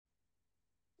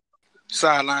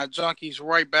Sideline Junkies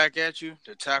right back at you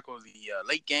to tackle the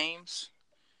late games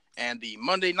and the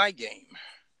Monday night game.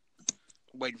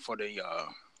 Waiting for the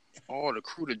all the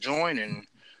crew to join, and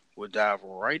we'll dive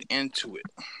right into it.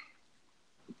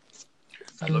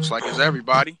 It looks like it's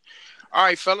everybody. All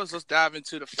right, fellas, let's dive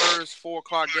into the first 4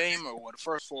 o'clock game, or the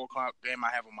first 4 o'clock game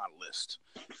I have on my list,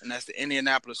 and that's the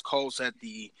Indianapolis Colts at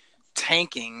the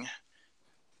tanking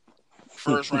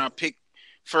first round pick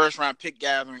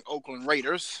gathering Oakland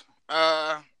Raiders.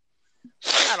 I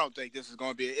don't think this is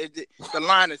going to be it. The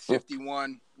line is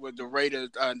 51 with the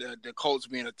Raiders, the Colts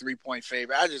being a 3-point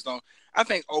favorite. I just don't. I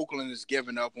think Oakland is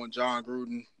giving up on John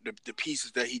Gruden, the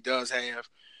pieces that he does have,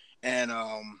 and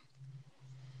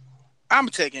I'm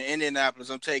taking Indianapolis.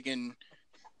 I'm taking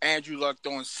Andrew Luck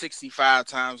throwing 65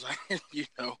 times. I'm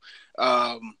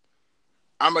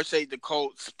gonna take the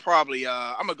Colts. Probably.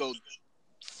 I'm gonna go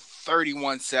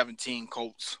 31-17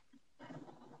 Colts.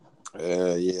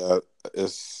 Yeah,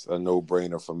 it's a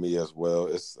no-brainer for me as well.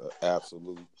 It's an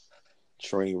absolute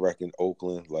train wreck in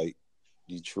Oakland. Like,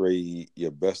 you trade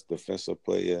your best defensive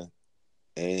player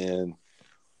and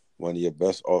one of your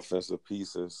best offensive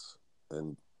pieces,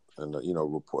 and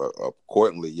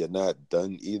accordingly, you're not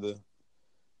done either.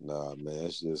 Nah, man,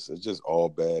 it's just all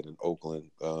bad in Oakland.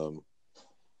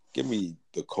 Give me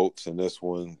the Colts in this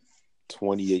one,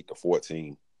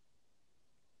 28-14.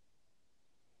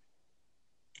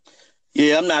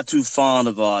 Yeah, I'm not too fond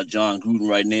of John Gruden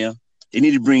right now. They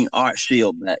need to bring Art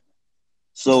Shell back.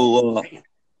 So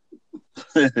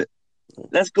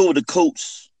let's go with the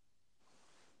Colts.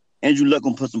 Andrew Luck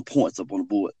gonna put some points up on the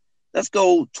board. Let's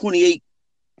go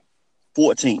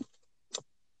 28-14.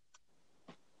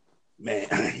 Man,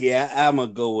 yeah, I'm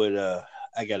gonna go with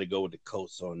I gotta go with the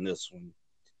Colts on this one.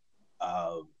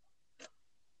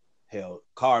 Hell,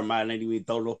 Carr might not even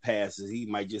throw no passes. He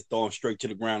might just throw them straight to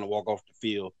the ground and walk off the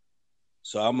field.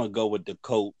 So I'm gonna go with the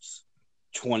Colts,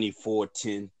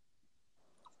 24-10.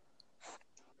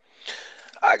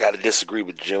 I gotta disagree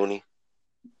with Junie.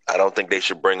 I don't think they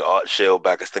should bring Art Shell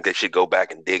back. I think they should go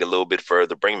back and dig a little bit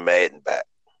further. Bring Madden back.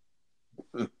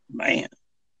 Man,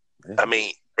 I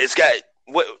mean, it's got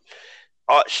what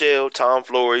Art Shell, Tom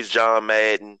Flores, John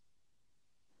Madden.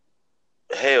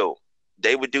 Hell,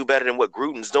 they would do better than what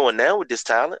Gruden's doing now with this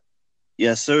talent.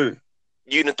 Yes, sir.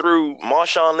 You done threw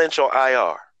Marshawn Lynch on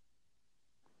IR.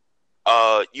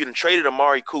 You done traded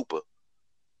Amari Cooper.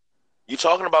 You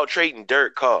talking about trading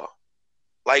Derek Carr?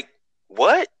 Like,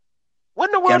 what? What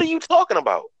in the world are you talking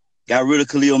about? Got rid of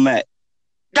Khalil Mack.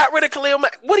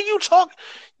 What are you talking?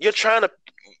 You're trying to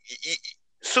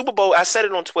Super Bowl. I said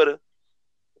it on Twitter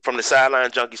from the Sideline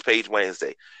Junkies page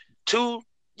Wednesday. 2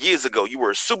 years ago, you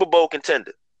were a Super Bowl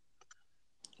contender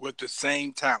with the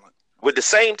same talent.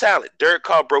 Derek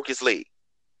Carr broke his leg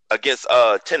against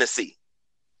Tennessee.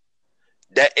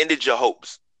 That ended your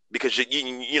hopes because you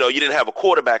didn't have a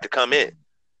quarterback to come in.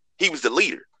 He was the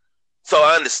leader. So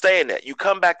I understand that. You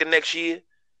come back the next year,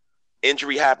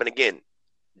 injury happened again.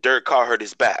 Derek Carr hurt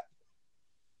his back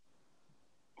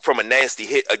from a nasty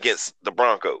hit against the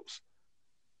Broncos.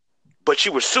 But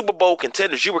you were Super Bowl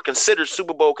contenders. You were considered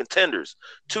Super Bowl contenders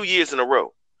 2 years in a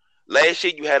row. Last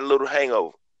year, you had a little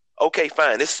hangover. Okay,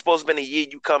 fine. This is supposed to be a year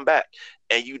you come back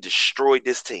and you destroyed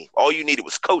this team. All you needed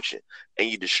was coaching, and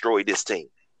you destroyed this team.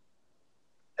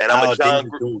 And I'm a John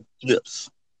Gruden. Flips.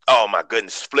 Oh, my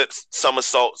goodness. Flips,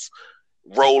 somersaults,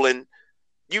 rolling,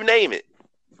 you name it.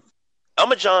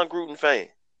 I'm a John Gruden fan.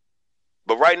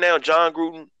 But right now, John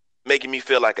Gruden making me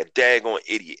feel like a daggone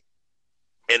idiot.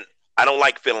 And I don't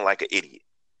like feeling like an idiot.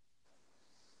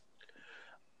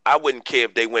 I wouldn't care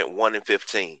if they went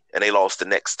 1-15 and they lost the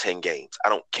next 10 games. I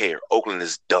don't care. Oakland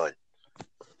is done.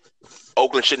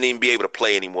 Oakland shouldn't even be able to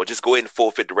play anymore. Just go ahead and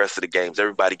forfeit the rest of the games.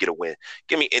 Everybody get a win.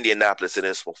 Give me Indianapolis in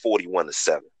this one,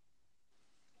 41-7.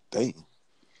 Dang.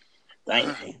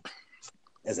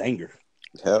 That's anger.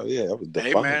 Hell yeah, that was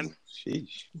defiant. Hey man,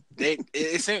 sheesh.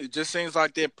 It just seems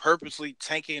like they're purposely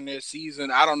tanking their season.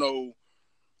 I don't know.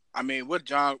 I mean, what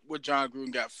John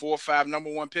Gruden got 4 or 5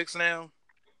 number 1 picks now?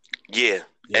 Yeah,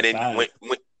 and then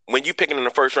when you picking in the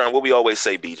first round, what we always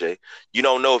say, BJ, you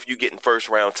don't know if you getting first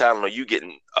round talent or you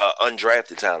getting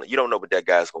undrafted talent. You don't know what that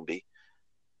guy's gonna be.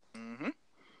 Mm-hmm.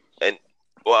 And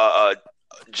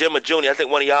Jim or Junior, I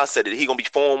think one of y'all said that he gonna be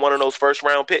 4-1 of those first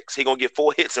round picks. He gonna get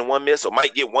 4 hits and 1 miss, or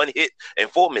might get 1 hit and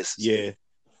 4 misses. Yeah,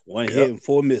 1 hit and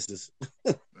 4 misses.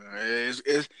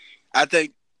 I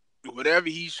think whatever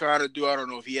he's trying to do, I don't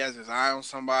know if he has his eye on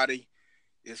somebody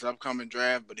this upcoming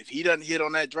draft, but if he doesn't hit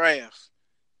on that draft,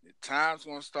 the timer's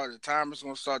going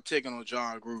to start ticking on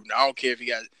John Gruden. I don't care if he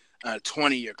got a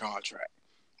 20-year contract.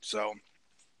 So,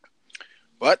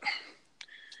 but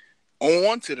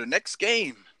on to the next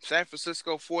game. San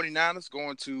Francisco 49ers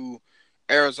going to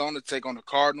Arizona to take on the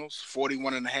Cardinals.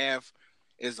 41.5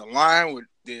 is the line, with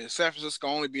the San Francisco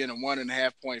only being a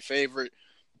 1.5 point favorite.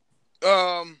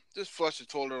 Just flush the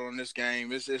toilet on this game.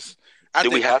 Do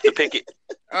we have to pick it?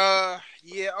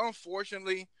 Yeah,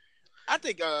 unfortunately. I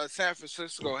think San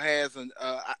Francisco has an.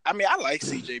 I mean, I like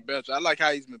C.J. Beathard. I like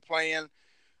how he's been playing.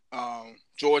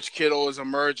 George Kittle is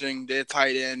emerging. Their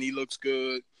tight end, he looks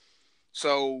good.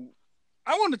 So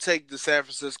I want to take the San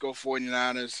Francisco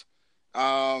 49ers.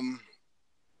 I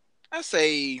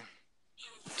say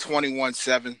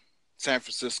 21-7 San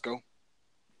Francisco.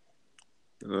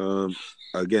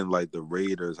 Again, like the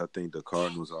Raiders, I think the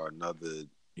Cardinals are another,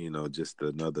 just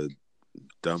another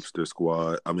dumpster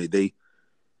squad. I mean, they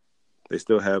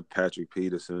still have Patrick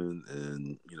Peterson,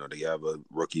 and they have a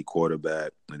rookie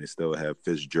quarterback, and they still have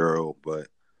Fitzgerald, but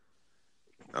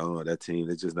I don't know, that team,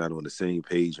 they're just not on the same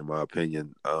page, in my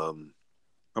opinion. I'm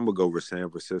gonna go with San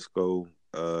Francisco,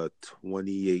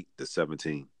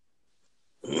 28-17.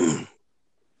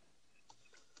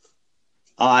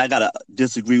 I gotta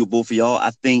disagree with both of y'all.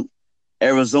 I think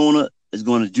Arizona is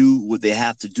going to do what they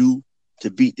have to do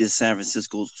to beat this San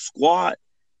Francisco squad.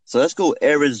 So let's go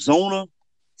Arizona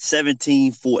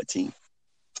 17-14.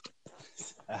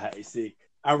 I see.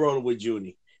 I rolled it with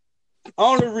Junie.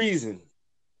 Only reason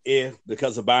is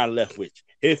because of Byron Leftwich.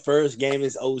 His first game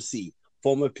is OC,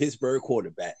 former Pittsburgh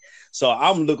quarterback. So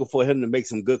I'm looking for him to make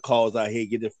some good calls out here,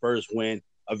 get the first win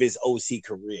of his OC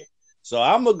career. So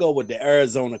I'm going to go with the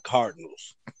Arizona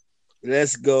Cardinals.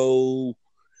 Let's go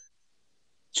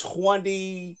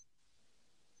 20-13.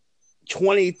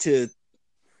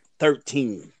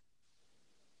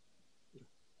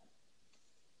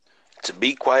 To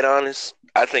be quite honest,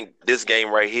 I think this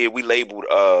game right here, we labeled,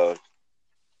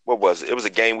 what was it? It was a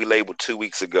game we labeled 2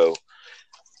 weeks ago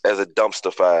as a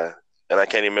dumpster fire. And I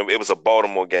can't even remember. It was a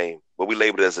Baltimore game, but we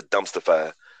labeled it as a dumpster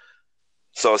fire.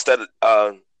 So instead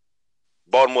of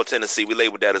Baltimore, Tennessee, we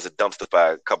labeled that as a dumpster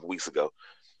fire a couple weeks ago.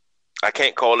 I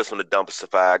can't call this one a dumpster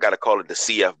fire. I got to call it the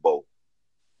CF Bowl,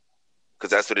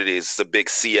 because that's what it is. It's a big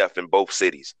CF in both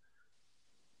cities.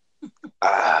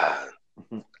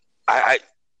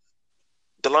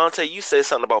 Delonte, you said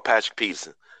something about Patrick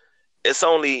Peterson. It's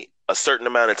only a certain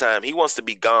amount of time. He wants to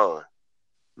be gone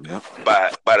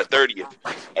by the 30th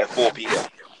at 4 p.m.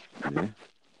 Yeah.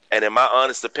 And in my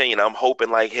honest opinion, I'm hoping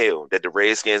like hell that the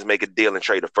Redskins make a deal and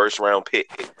trade a first-round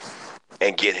pick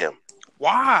and get him.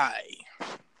 Why?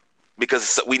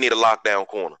 Because we need a lockdown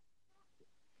corner.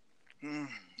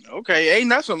 Okay, ain't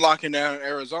nothing locking down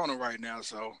Arizona right now,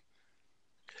 so.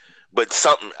 But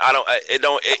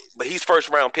but he's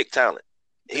first-round pick talent.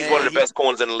 He's one of the best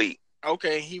corners in the league.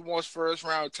 Okay, he wants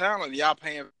first-round talent. Y'all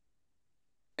paying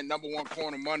number one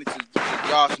corner money to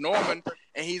Josh Norman,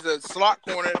 and he's a slot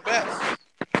corner at best.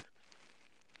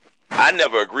 I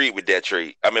never agreed with that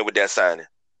trade. I mean, with that signing.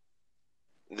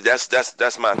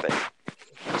 That's my thing.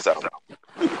 So,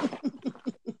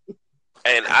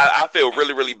 and I feel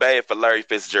really, really bad for Larry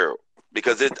Fitzgerald,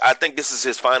 because I think this is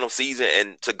his final season,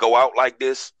 and to go out like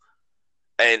this,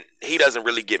 and he doesn't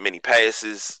really get many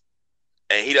passes,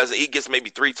 and he gets maybe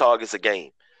 3 targets a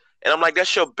game. And I'm like,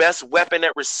 that's your best weapon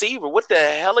at receiver. What the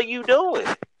hell are you doing?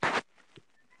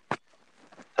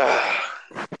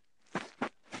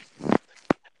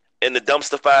 In the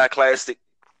dumpster fire classic,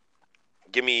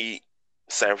 give me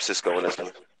San Francisco in this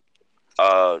one.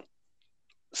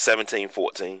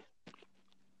 17-14.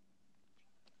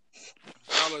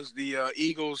 Fellas, the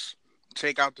Eagles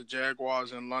take out the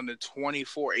Jaguars in London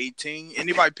 24-18.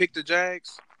 Anybody pick the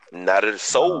Jags? Not at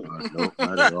soul. No,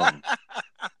 not at all.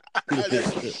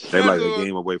 They like a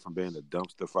game away from being a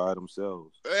dumpster fire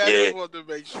themselves. I just wanted to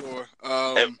make sure.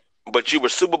 But you were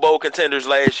Super Bowl contenders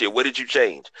last year. What did you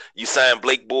change? You signed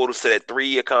Blake Bortles to that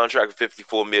 3-year contract for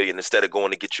 $54 million instead of going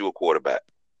to get you a quarterback.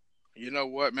 You know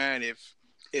what, man? If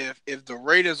the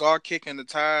Raiders are kicking the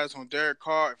tires on Derek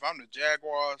Carr, if I'm the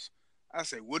Jaguars, I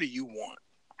say, what do you want?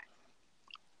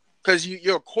 Because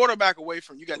you're a quarterback away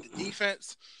from. You got the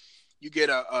defense. You get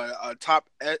a top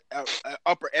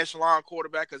upper echelon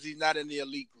quarterback, because he's not in the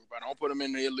elite group. I don't put him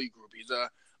in the elite group. He's a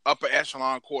upper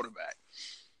echelon quarterback.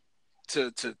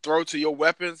 To throw to your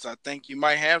weapons, I think you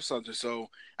might have something. So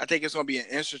I think it's going to be an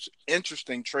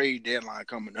interesting trade deadline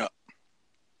coming up.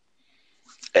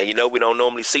 And we don't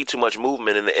normally see too much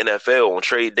movement in the NFL on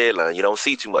trade deadline. You don't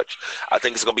see too much. I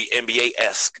think it's going to be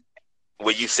NBA-esque,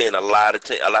 where you're seeing a lot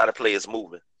of players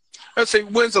moving. Let's say,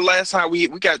 when's the last time we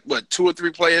got 2 or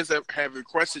 3 players that have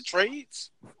requested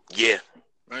trades? Yeah.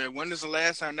 Right. When is the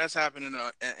last time that's happened in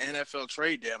an NFL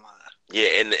trade deadline?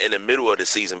 Yeah, in the middle of the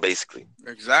season, basically.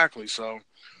 Exactly. So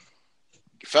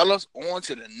Fellas, on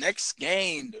to the next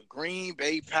game. The Green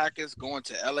Bay Packers going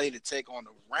to LA to take on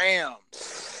the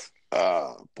Rams.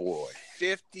 Oh, boy.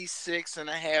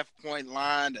 56.5 point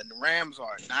line, and the Rams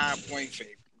are a 9-point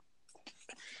favorite.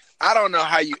 I don't know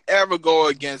how you ever go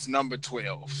against number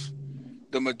 12,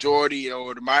 the majority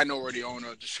or the minority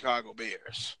owner of the Chicago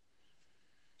Bears.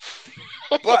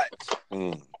 But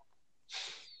the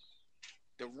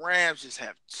Rams just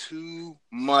have too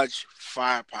much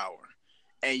firepower.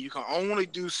 And you can only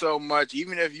do so much,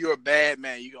 even if you're a bad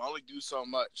man, you can only do so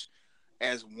much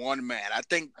as one man. I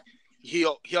think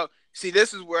he'll see,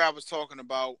 this is where I was talking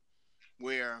about,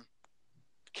 where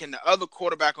can the other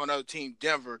quarterback on the other team,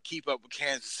 Denver, keep up with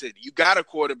Kansas City? You got a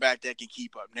quarterback that can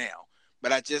keep up now,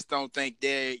 but I just don't think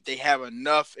they have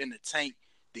enough in the tank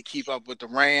to keep up with the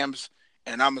Rams.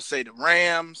 And I'm going to say the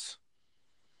Rams.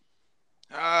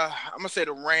 I'm going to say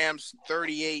the Rams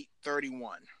 38-31.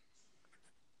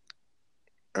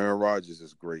 Aaron Rodgers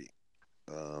is great.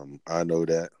 I know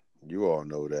that. You all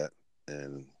know that.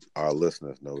 And our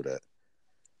listeners know that.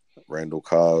 Randall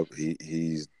Cobb,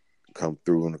 he's come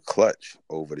through in the clutch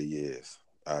over the years.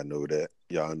 I know that.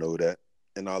 Y'all know that.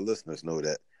 And our listeners know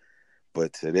that.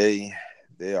 But today,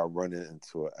 they are running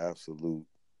into an absolute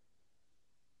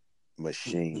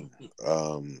machine.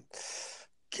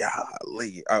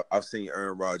 Golly. I've seen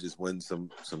Aaron Rodgers win some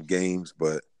games,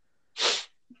 but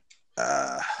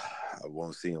I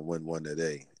won't see him win one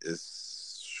today.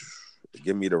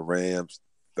 Give me the Rams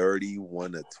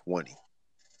 31-20.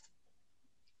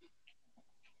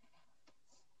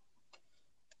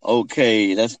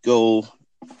 Okay, let's go.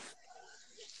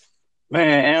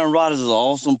 Man, Aaron Rodgers is an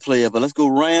awesome player, but let's go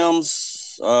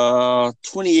Rams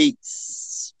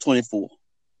 28-24.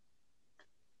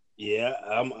 Yeah,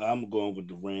 I'm going with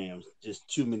the Rams. Just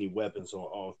too many weapons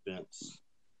on offense,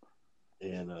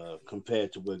 and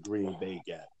compared to what Green Bay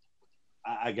got,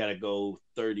 I gotta go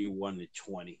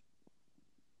 31-20.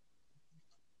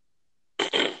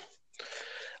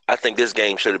 I think this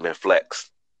game should have been flexed.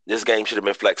 This game should have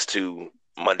been flexed to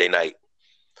Monday night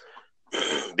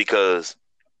because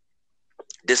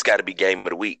this got to be game of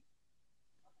the week.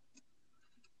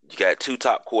 You got two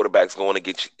top quarterbacks going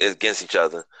against each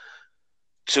other.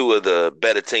 Two of the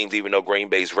better teams, even though Green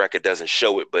Bay's record doesn't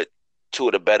show it, but two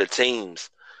of the better teams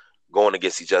going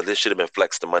against each other. This should have been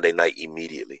flexed to Monday night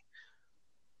immediately.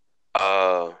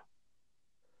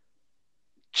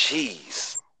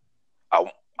 Jeez.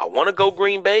 I want to go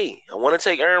Green Bay. I want to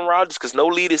take Aaron Rodgers because no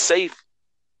lead is safe.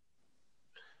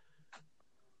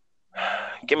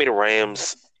 Give me the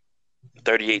Rams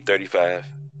 38-35.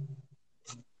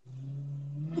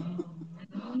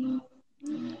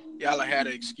 Y'all had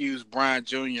to excuse Brian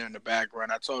Jr. in the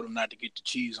background. I told him not to get the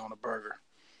cheese on the burger.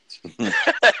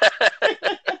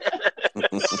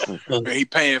 He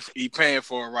paying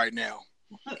for it right now.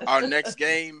 Our next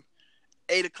game,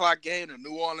 8 o'clock game, the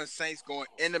New Orleans Saints going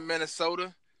into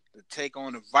Minnesota to take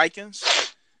on the Vikings.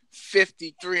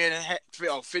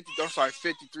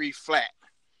 53 flat.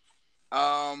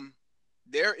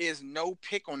 There is no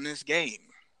pick on this game.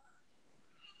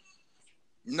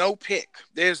 No pick.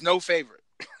 There's no favorite.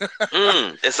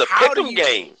 It's a pick'em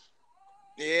game.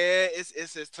 Yeah,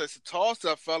 it's a toss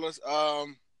up, fellas.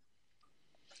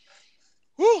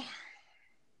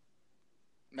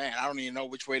 Man, I don't even know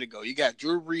which way to go. You got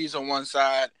Drew Brees on one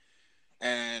side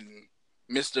and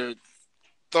Mr.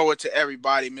 Throw it to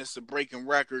everybody, Mr. Breaking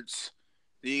Records.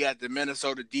 Then you got the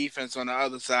Minnesota defense on the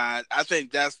other side. I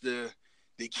think that's the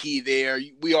key there.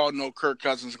 We all know Kirk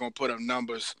Cousins is going to put up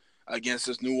numbers against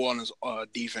this New Orleans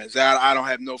defense. I don't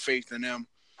have no faith in them.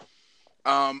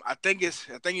 I think it's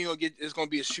going to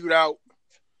be a shootout.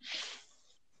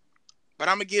 But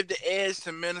I'm going to give the edge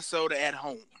to Minnesota at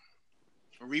home.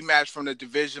 A rematch from the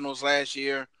divisionals last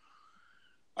year.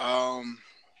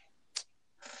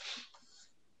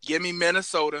 Give me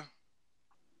Minnesota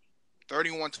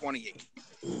 31-28.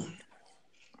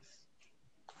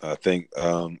 I think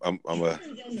I'm a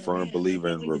firm believer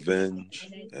in revenge,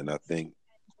 and I think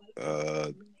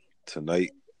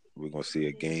tonight we're gonna see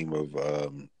a game of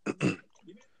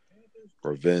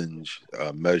revenge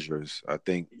measures. I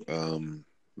think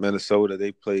Minnesota,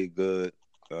 they played good.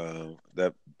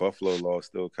 That Buffalo loss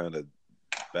still kind of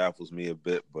baffles me a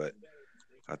bit, but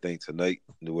I think tonight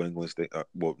New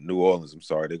Orleans, I'm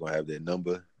sorry, they're gonna have their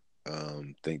number.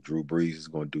 I think Drew Brees is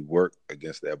gonna do work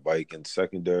against that Vikings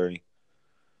secondary.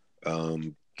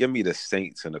 Give me the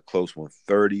Saints in a close one,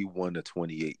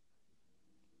 31-28.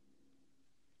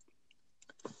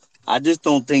 I just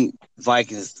don't think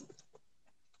Vikings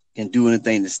can do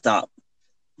anything to stop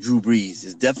Drew Brees.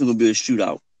 It's definitely going to be a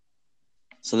shootout.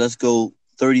 So let's go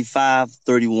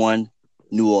 35-31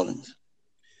 New Orleans.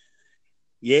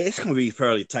 Yeah, it's gonna be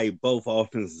fairly tight. Both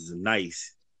offenses are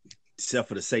nice, except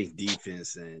for the Saints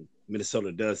defense, and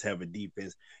Minnesota does have a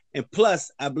defense. And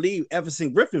plus, I believe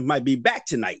Everson Griffin might be back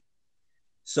tonight.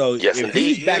 So Yes, if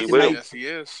indeed. he's back He tonight, will. Yes, he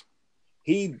is.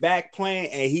 he's back playing,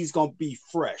 and he's gonna be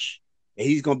fresh, and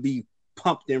he's gonna be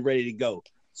pumped and ready to go.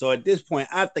 So at this point,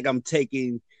 I think I'm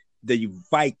taking the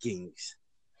Vikings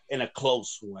in a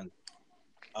close one,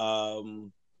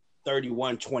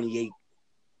 31-28.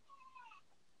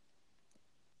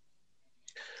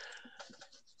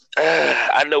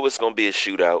 I know it's going to be a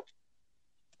shootout,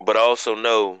 but I also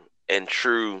know in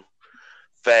true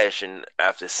fashion,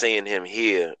 after seeing him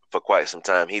here for quite some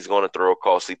time, he's going to throw a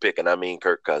costly pick, and I mean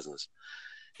Kirk Cousins.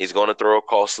 He's going to throw a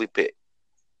costly pick,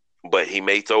 but he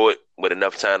may throw it with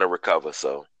enough time to recover.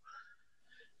 So,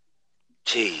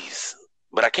 jeez.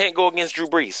 But I can't go against Drew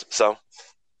Brees. So,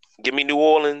 give me New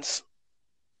Orleans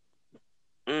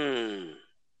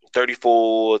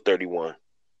 34-31.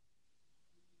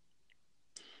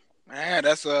 Man,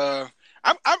 that's I'm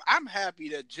happy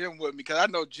that Jim with me because I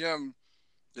know Jim,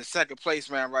 the second place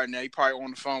man right now. He probably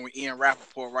on the phone with Ian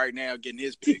Rappaport right now getting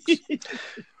his picks. So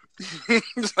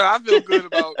I feel good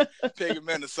about picking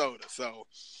Minnesota. So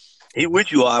He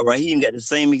with you all right. He even got the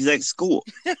same exact score.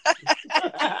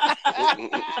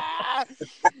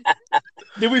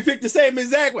 Did we pick the same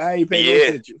exact one? I ain't paying no Yeah.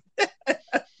 attention.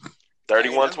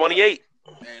 31-28. Hey,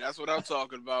 that's what I'm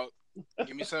talking about.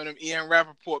 Give me some of them Ian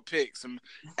Rappaport picks, some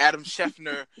Adam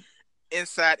Scheffner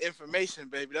inside information,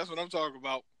 baby. That's what I'm talking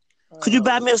about. Could you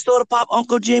buy me a soda pop,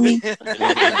 Uncle Jimmy?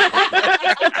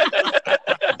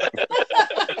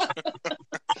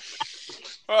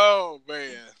 Oh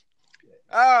man.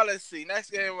 Oh, let's see.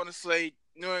 Next game on the slate: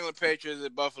 New England Patriots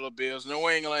at Buffalo Bills. New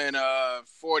England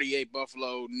 48,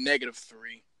 Buffalo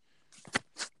 -3.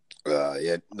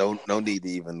 Yeah, no need to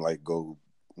even like go,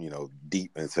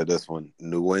 deep into this one.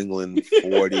 New England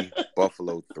 40,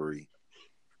 Buffalo 3.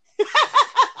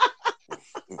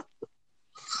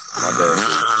 My bad.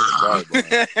 Sorry,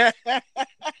 Brian.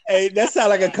 Hey, that sounds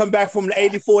like a comeback from the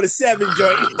 84-7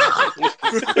 joint.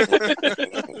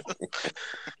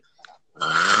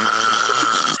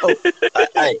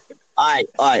 All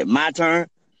right. My turn.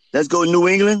 Let's go New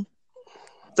England.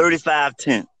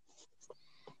 35-10.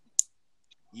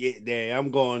 Yeah,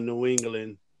 I'm going New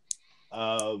England.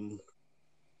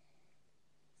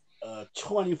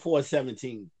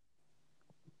 24-17.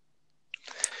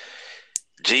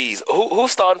 Jeez.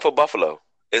 Who's starting for Buffalo?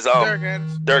 Is Derek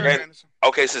Anderson. Derek Anderson.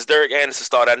 Okay, since Derek Anderson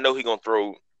started, I know he's going to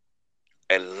throw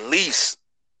at least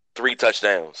 3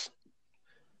 touchdowns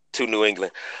to New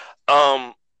England.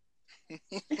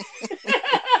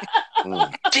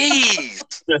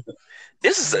 Jeez.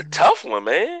 This is a tough one,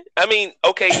 man. I mean,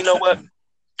 okay, you know what?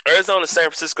 Arizona, San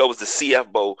Francisco was the CF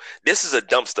Bowl. This is a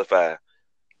dumpster fire.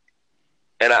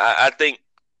 And I think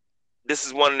this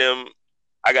is one of them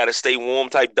I got to stay warm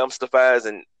type dumpster fires,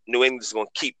 and New England's going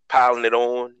to keep piling it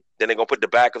on. Then they're going to put the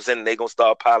backups in, and they're going to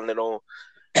start piling it on.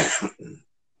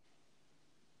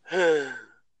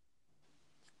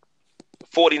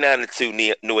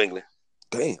 49-2 New England.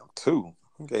 Damn, 2.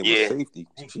 Okay, Yeah. safety.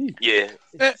 Gee. Yeah.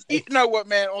 You know what,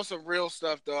 man? On some real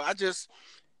stuff, though, it just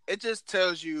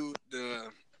tells you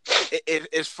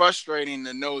it's frustrating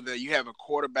to know that you have a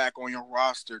quarterback on your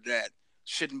roster that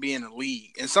shouldn't be in the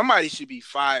league, and somebody should be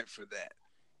fired for that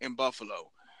in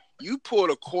Buffalo. You pulled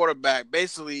a quarterback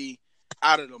basically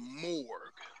out of the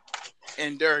morgue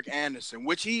in Derek Anderson,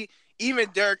 which I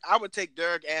would take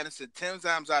Derek Anderson 10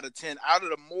 times out of 10 out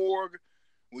of the morgue.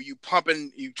 Where you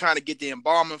trying to get the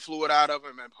embalming fluid out of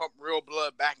him and pump real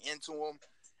blood back into him.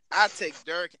 I take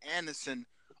Derek Anderson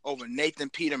over Nathan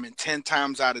Peterman 10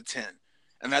 times out of 10.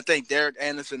 And I think Derek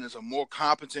Anderson is a more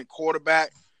competent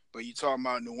quarterback, but you're talking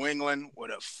about New England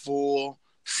with a full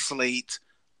slate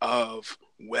of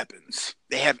weapons.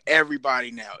 They have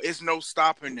everybody now. It's no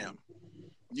stopping them.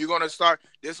 You're going to start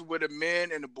 – this is where the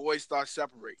men and the boys start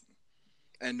separating.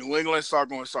 And New England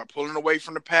going to start pulling away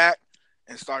from the pack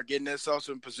and start getting themselves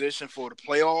in position for the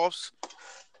playoffs.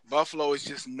 Buffalo is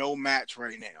just no match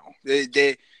right now.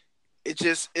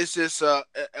 It's just a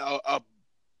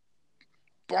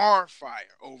barn fire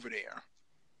over there.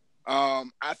 I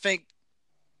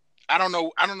don't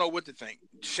know what to think.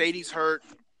 Shady's hurt.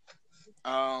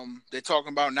 They're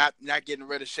talking about not getting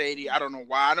rid of Shady. I don't know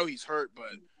why. I know he's hurt,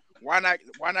 but why not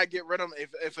get rid of him?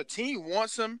 If a team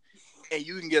wants him and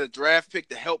you can get a draft pick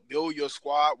to help build your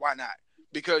squad, why not?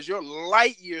 Because you're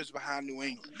light years behind New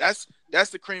England. That's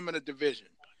the cream of the division.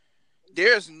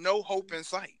 There's no hope in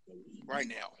sight right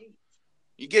now.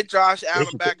 You get Josh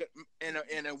Allen back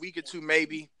in a week or two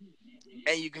maybe,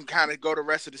 and you can kind of go the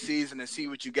rest of the season and see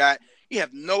what you got. You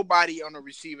have nobody on the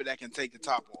receiver that can take the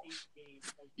top off.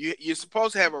 You're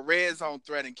supposed to have a red zone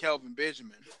threat in Kelvin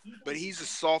Benjamin, but he's as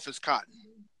soft as cotton.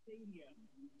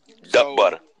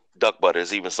 Duck butter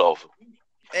is even softer.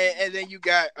 And then you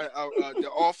got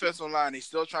the offensive line. They're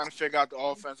still trying to figure out the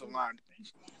offensive line.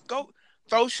 Go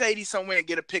throw Shady somewhere and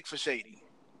get a pick for Shady.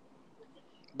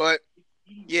 But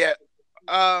yeah,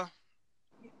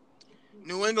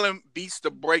 New England beats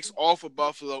the brakes off of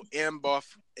Buffalo in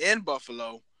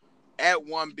Buffalo at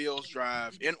One Bills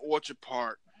Drive in Orchard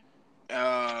Park.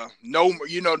 New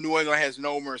England has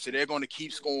no mercy. They're going to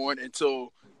keep scoring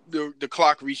until the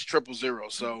clock reaches 000.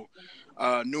 So,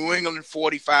 New England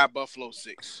 45, Buffalo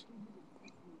 6.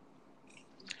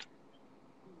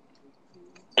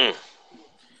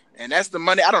 And that's the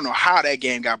Monday. I don't know how that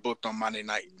game got booked on Monday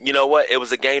night. You know what? It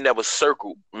was a game that was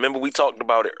circled. Remember, we talked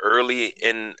about it early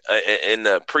in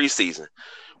the preseason.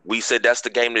 We said that's the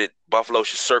game that Buffalo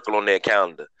should circle on their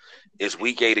calendar. Is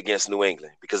Week 8 against New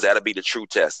England, because that'll be the true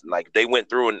test. Like, they went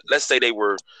through, and let's say they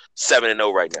were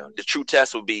 7-0 right now. The true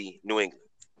test would be New England.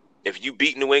 If you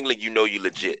beat New England, you know you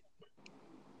legit.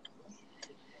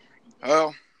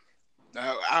 Well,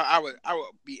 I would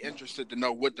be interested to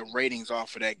know what the ratings are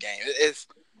for that game.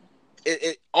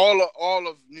 All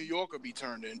of New York will be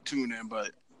tuned in, but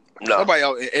nobody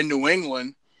else in New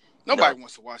England, nobody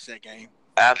wants to watch that game.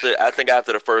 I think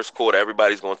after the first quarter,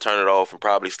 everybody's going to turn it off and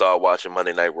probably start watching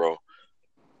Monday Night Raw.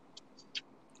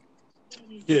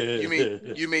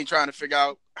 You mean trying to figure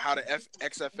out how the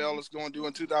XFL is going to do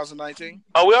in 2019?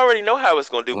 Oh, we already know how it's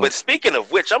going to do. But speaking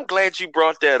of which, I'm glad you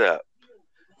brought that up.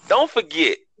 Don't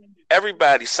forget,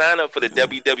 everybody sign up for the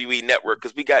WWE Network,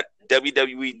 because we got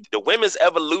WWE. The Women's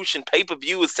Evolution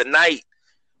pay-per-view is tonight.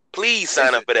 Please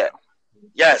sign up for that.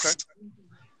 Yes. Okay.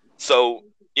 So,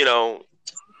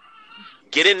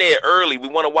 get in there early. We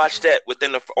want to watch that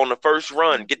on the first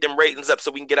run. Get them ratings up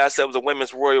so we can get ourselves a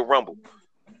Women's Royal Rumble.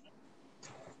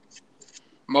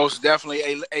 Most definitely.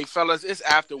 Hey, fellas, it's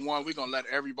after 1. We're going to let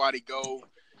everybody go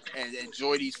and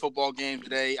enjoy these football games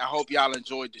today. I hope y'all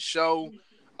enjoyed the show.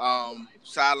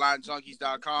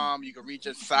 SidelineJunkies.com. You can reach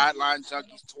us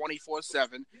SidelineJunkies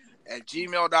 24/7 at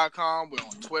gmail.com. We're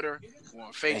on Twitter. We're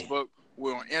on Facebook.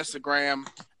 We're on Instagram.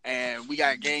 And we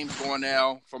got games going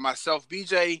now. For myself,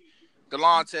 BJ,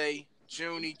 Delonte,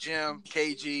 Junie, Jim,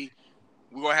 KG.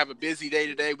 We're going to have a busy day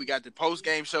today. We got the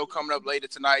post-game show coming up later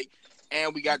tonight.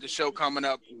 And we got the show coming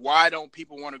up. Why don't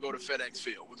people want to go to FedEx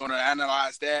Field? We're going to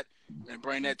analyze that and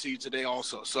bring that to you today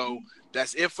also. So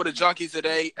that's it for the Junkies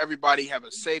today. Everybody have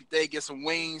a safe day. Get some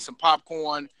wings, some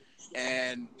popcorn,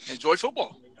 and enjoy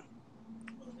football.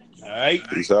 All right.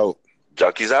 Peace out.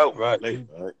 Junkies out. Right.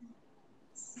 All right.